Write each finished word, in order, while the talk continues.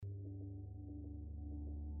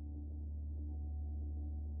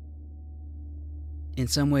In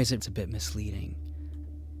some ways, it's a bit misleading.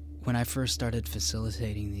 When I first started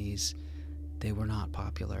facilitating these, they were not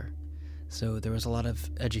popular. So there was a lot of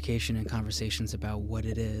education and conversations about what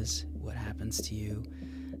it is, what happens to you,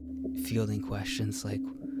 fielding questions like,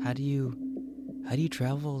 how do you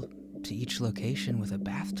travel to each location with a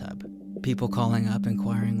bathtub? People calling up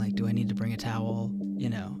inquiring like, do I need to bring a towel?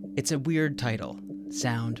 It's a weird title,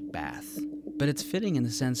 sound bath. But it's fitting in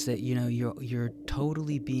the sense that, you're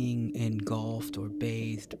totally being engulfed or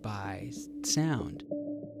bathed by sound.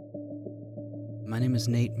 My name is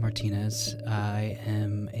Nate Martinez. I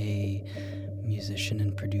am a musician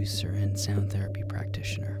and producer and sound therapy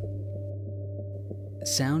practitioner.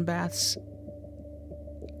 Sound baths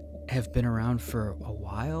have been around for a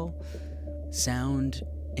while. Sound,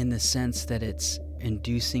 in the sense that it's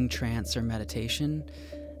inducing trance or meditation,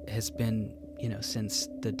 has been, since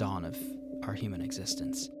the dawn of our human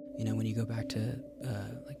existence. When you go back to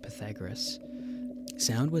like Pythagoras,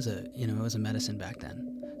 sound was it was a medicine back then.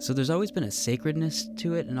 So there's always been a sacredness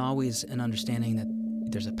to it and always an understanding that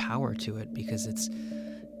there's a power to it because it's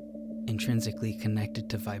intrinsically connected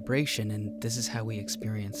to vibration, and this is how we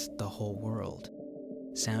experience the whole world.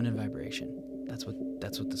 Sound and vibration. That's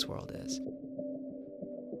what this world is.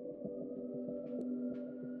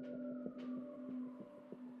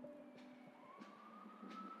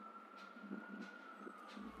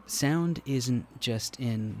 Sound isn't just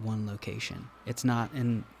in one location. It's not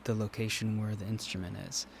in the location where the instrument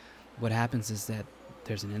is. What happens is that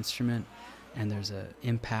there's an instrument and there's an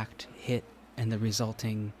impact hit, and the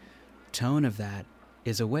resulting tone of that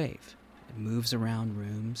is a wave. It moves around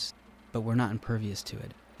rooms, but we're not impervious to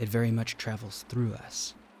it. It very much travels through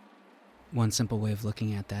us. One simple way of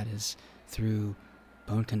looking at that is through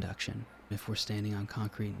bone conduction. If we're standing on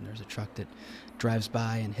concrete and there's a truck that drives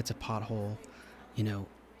by and hits a pothole,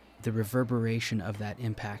 the reverberation of that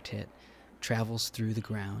impact hit travels through the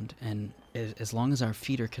ground, and as long as our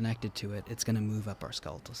feet are connected to it, it's going to move up our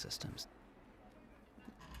skeletal systems.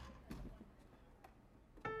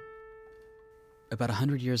 About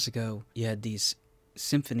 100 years ago, you had these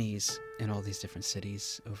symphonies in all these different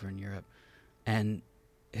cities over in Europe, and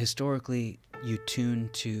historically, you tune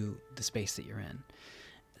to the space that you're in.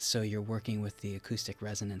 So you're working with the acoustic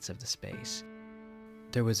resonance of the space.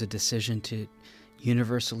 There was a decision to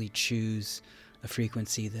universally choose a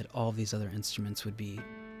frequency that all these other instruments would be.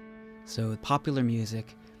 So popular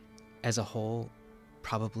music as a whole,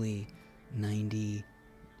 probably 98%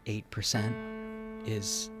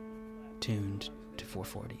 is tuned to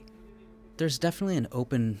 440. There's definitely an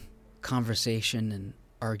open conversation and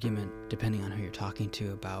argument, depending on who you're talking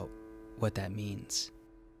to, about what that means.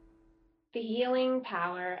 The healing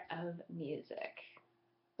power of music.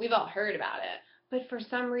 We've all heard about it, but for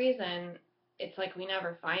some reason, it's like we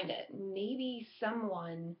never find it. Maybe some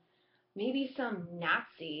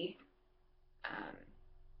Nazi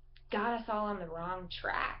got us all on the wrong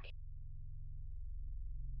track.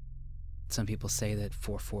 Some people say that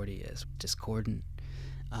 440 is discordant,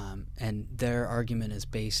 and their argument is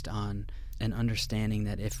based on an understanding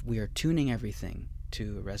that if we are tuning everything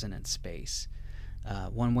to a resonant space,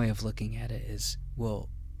 one way of looking at it is, well,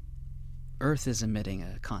 Earth is emitting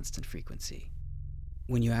a constant frequency.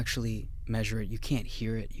 When you actually measure it, you can't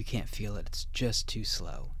hear it, you can't feel it, it's just too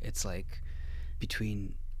slow. It's like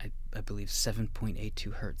between, I believe,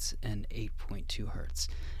 7.82 hertz and 8.2 hertz.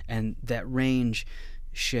 And that range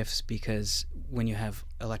shifts because when you have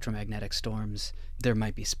electromagnetic storms, there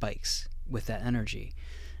might be spikes with that energy.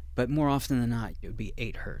 But more often than not, it would be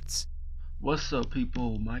 8 hertz. What's up,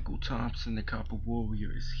 people? Michael Thompson, the Copper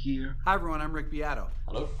Warrior, is here. Hi, everyone. I'm Rick Beato.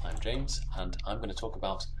 Hello, I'm James, and I'm going to talk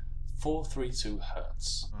about 432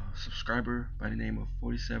 hertz. A subscriber by the name of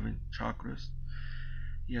 47 Chakras.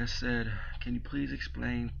 He has said, can you please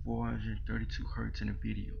explain 432 hertz in a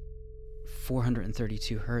video?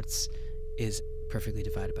 432 hertz is perfectly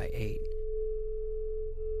divided by 8.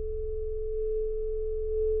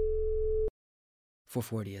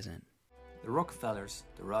 .440 isn't. The Rockefellers,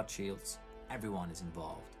 the Rothschilds, everyone is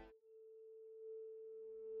involved.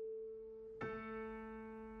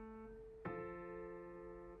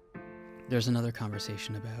 There's another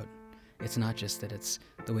conversation about, it's not just that it's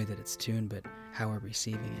the way that it's tuned, but how we're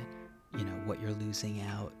receiving it. What you're losing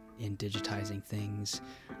out in digitizing things,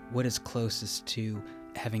 what is closest to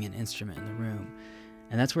having an instrument in the room.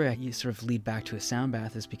 And that's where you sort of lead back to a sound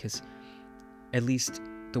bath, is because, at least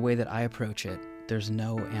the way that I approach it, there's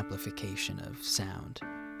no amplification of sound.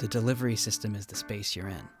 The delivery system is the space you're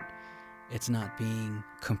in. It's not being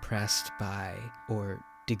compressed by or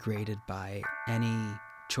degraded by any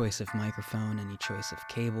choice of microphone, any choice of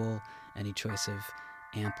cable, any choice of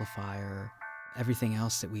amplifier. Everything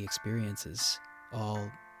else that we experience is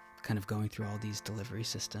all kind of going through all these delivery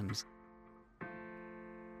systems.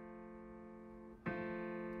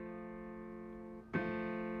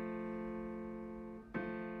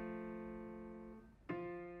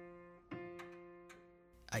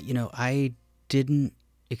 I didn't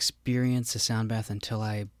experience a sound bath until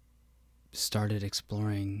I started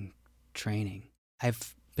exploring training.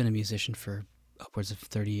 I've been a musician for upwards of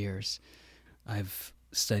 30 years. I've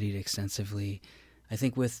studied extensively. I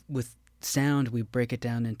think with sound, we break it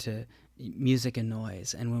down into music and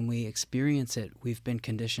noise. And when we experience it, we've been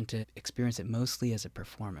conditioned to experience it mostly as a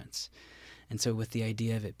performance. And so with the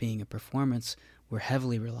idea of it being a performance, we're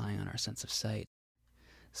heavily relying on our sense of sight.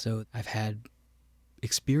 So I've had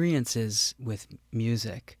experiences with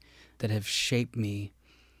music that have shaped me.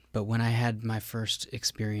 But when I had my first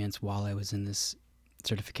experience while I was in this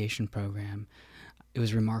certification program, it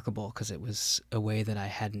was remarkable because it was a way that I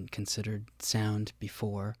hadn't considered sound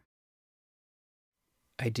before.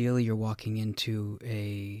 Ideally, you're walking into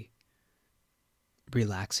a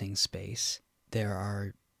relaxing space. There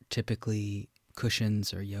are typically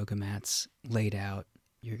cushions or yoga mats laid out.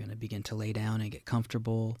 You're going to begin to lay down and get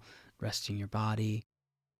comfortable, resting your body.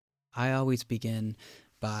 I always begin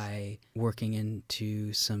by working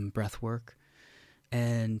into some breath work,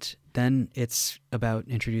 and then it's about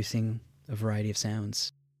introducing a variety of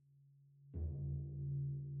sounds.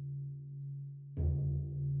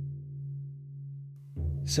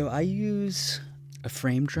 So I use a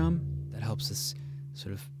frame drum that helps us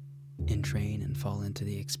sort of entrain and fall into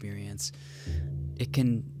the experience. It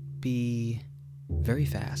can be very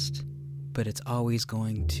fast, but it's always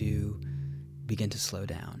going to begin to slow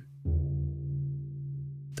down.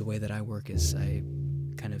 The way that I work is I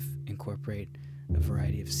kind of incorporate a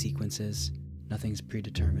variety of sequences. Nothing's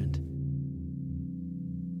predetermined.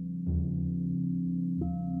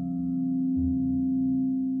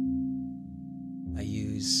 I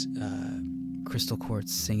use crystal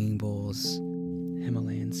quartz singing bowls,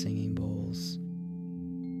 Himalayan singing bowls,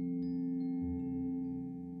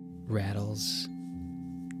 rattles,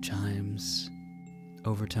 chimes,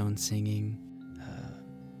 overtone singing,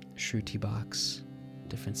 shruti box,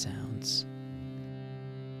 different sounds.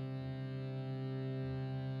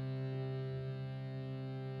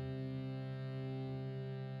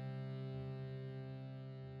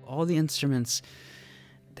 All the instruments,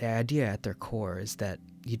 the idea at their core is that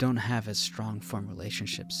you don't have as strong form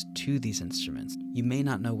relationships to these instruments. You may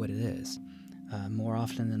not know what it is. More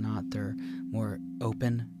often than not, they're more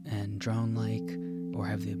open and drone-like, or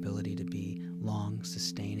have the ability to be long,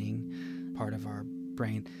 sustaining. Part of our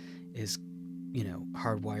brain is,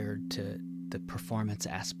 hardwired to the performance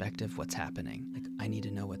aspect of what's happening. Like, I need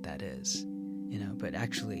to know what that is, but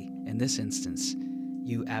actually, in this instance,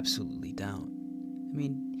 you absolutely don't. I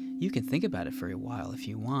mean, you can think about it for a while if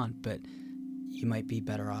you want, but you might be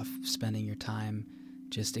better off spending your time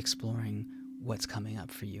just exploring what's coming up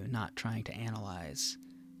for you, not trying to analyze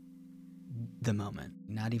the moment.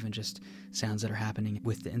 Not even just sounds that are happening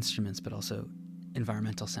with the instruments, but also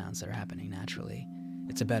environmental sounds that are happening naturally.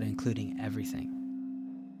 It's about including everything.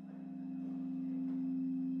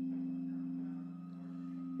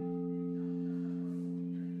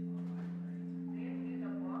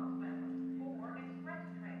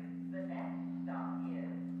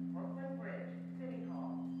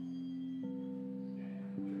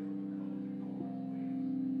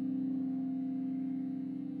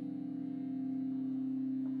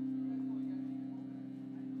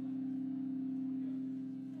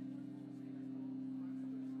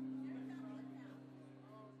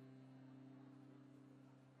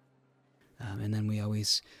 And then we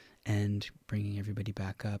always end bringing everybody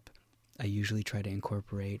back up. I usually try to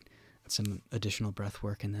incorporate some additional breath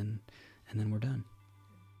work, and then we're done.